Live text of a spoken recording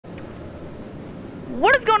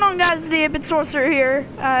What is going on, guys? The 8-Bit Sorcerer here,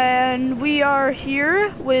 and we are here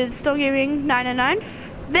with Stone Gaming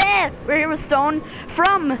 999. We're here with Stone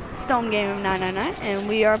from Stone Gaming 999, and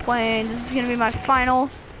we are playing. This is gonna be my final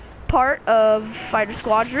part of Fighter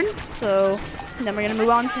Squadron. So then we're gonna move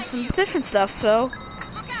on to some different stuff. So,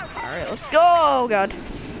 all right, let's go. Oh God.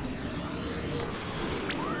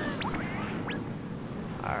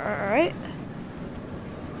 All right.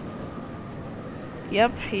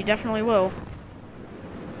 Yep, he definitely will.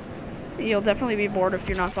 You'll definitely be bored if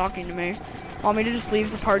you're not talking to me. Want me to just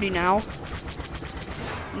leave the party now?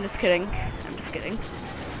 I'm just kidding. I'm just kidding.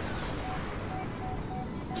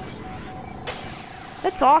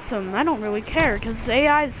 That's awesome. I don't really care because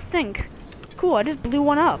AIs stink. Cool, I just blew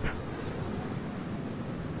one up.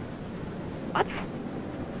 What?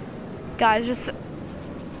 Guys, just...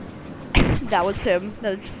 that was him.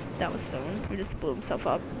 That was Stone. He just blew himself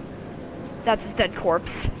up. That's his dead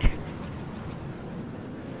corpse.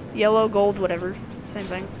 Yellow, gold, whatever. Same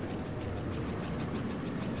thing.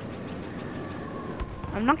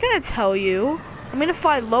 I'm not gonna tell you. I'm gonna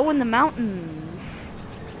fly low in the mountains.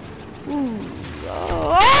 Ooh.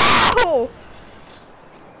 Oh!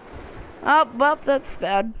 Oh, well, that's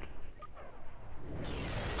bad.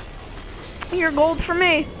 You're gold for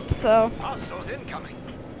me, so. Hostiles incoming.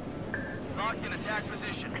 Locked in attack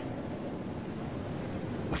position.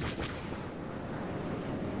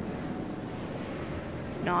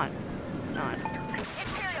 Not.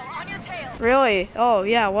 Imperial, on your tail. Really? Oh,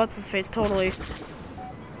 yeah, what's his face? Totally.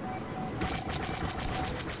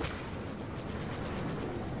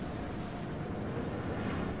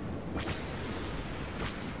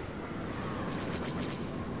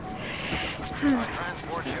 Our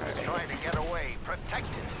transport ship is trying to get away. Protect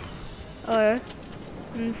it. Okay.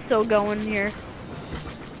 I'm still going here.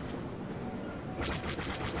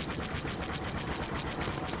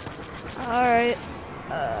 Alright.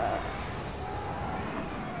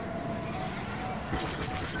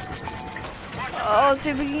 Oh, let's see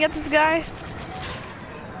if we can get this guy.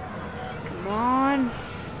 Come on.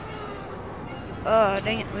 Oh,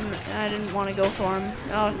 dang it. I didn't want to go for him.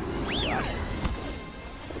 Oh, God.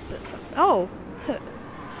 Oh.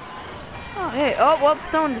 Oh, hey. Oh, well,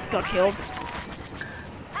 Stone just got killed.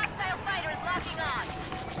 Hostile fighter is locking on.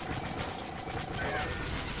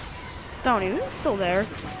 Stone, you still there?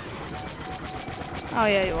 Oh,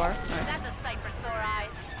 yeah, you are. Right. That's a sight for sore eyes.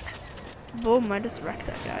 Boom, I just wrecked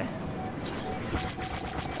that guy.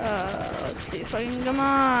 Let's see if I can, come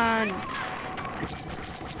on.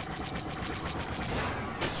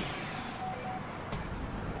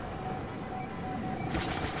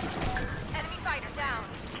 Enemy fighter down.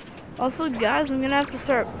 Also, guys, I'm gonna have to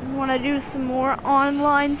start, when I do some more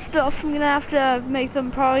online stuff, I'm gonna have to make them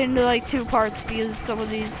probably into like 2 parts because some of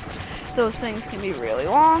those things can be really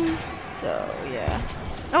long. So, yeah.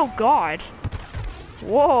 Oh, God.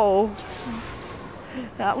 Whoa.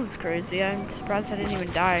 That was crazy. I'm surprised I didn't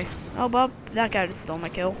even die. Oh, but that guy just stole my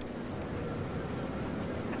kill.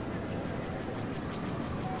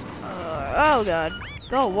 Oh, God.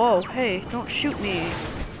 Oh, whoa. Hey, don't shoot me.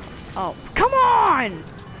 Oh, come on!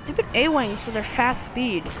 Stupid A-Wings, so they're fast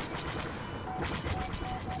speed.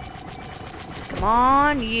 Come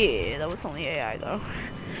on. Yeah, that was only AI, though.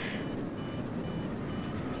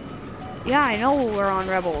 Yeah, I know we're on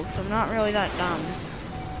Rebels, so I'm not really that dumb.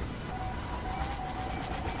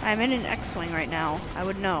 I'm in an X-Wing right now. I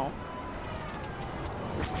would know.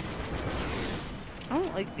 I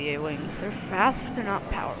don't like the A-Wings. They're fast, but they're not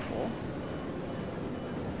powerful.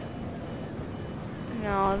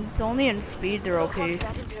 No, only in speed they're OP.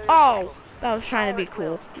 Oh! I was trying to be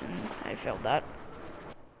cool. And I failed that.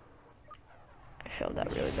 I failed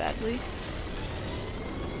that really badly.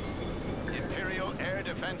 Imperial air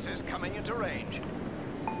defense is coming into range.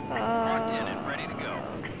 Locked in and ready to go.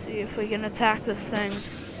 Let's see if we can attack this thing.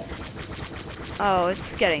 Oh,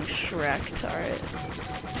 it's getting Shrek'd. Alright.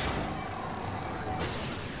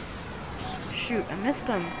 Shoot, I missed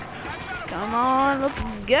him. Come on, let's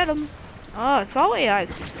get him. Oh, it's all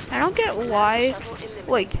AIs. I don't get why,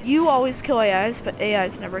 like, you always kill AIs, but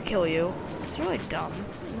AIs never kill you. It's really dumb.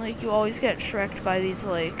 Like, you always get Shrek'd by these,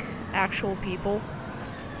 like, actual people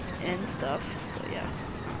and stuff, so yeah.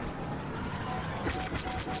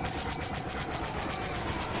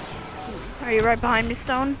 Are you right behind me,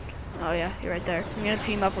 Stone? Oh yeah, you're right there. I'm gonna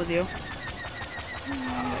team up with you.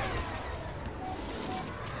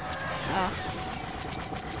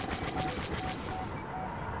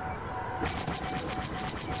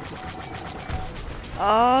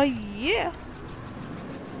 Oh. Yeah.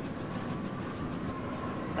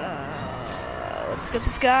 Let's get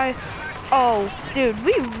this guy. Oh, dude,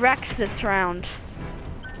 we wrecked this round.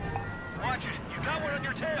 Watch it. You got one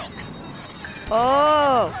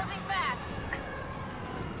Oh! Closing fast.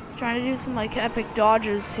 Trying to do some like epic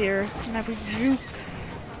dodges here. Some epic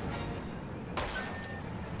jukes.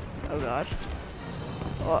 Oh god.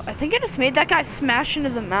 Well, I think I just made that guy smash into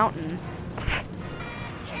the mountain.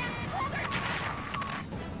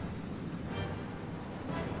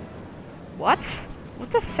 What?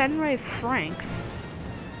 What's a Fenray Franks?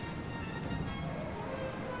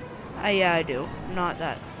 Yeah, I do. I'm not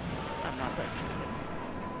that stupid.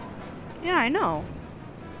 Yeah, I know.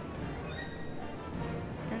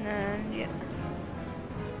 And then, yeah.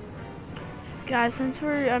 Guys, I'm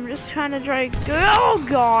just trying to oh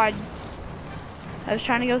god! I was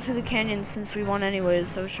trying to go through the canyon since we won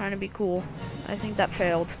anyways. I was trying to be cool. I think that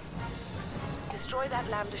failed. Destroy that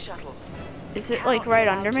lambda shuttle. Is it like right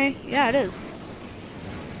under me? Yeah, it is.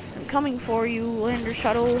 I'm coming for you, lander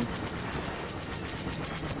shuttle.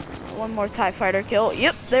 One more TIE fighter kill.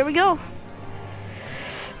 Yep, there we go.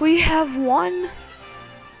 We have won.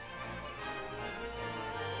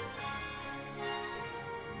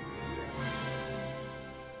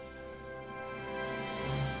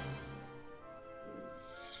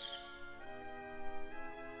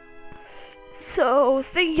 So,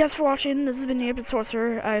 thank you guys for watching. This has been the Epic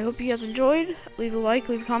Sorcerer. I hope you guys enjoyed. Leave a like,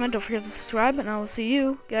 leave a comment, don't forget to subscribe, and I will see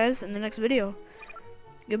you guys in the next video.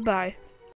 Goodbye.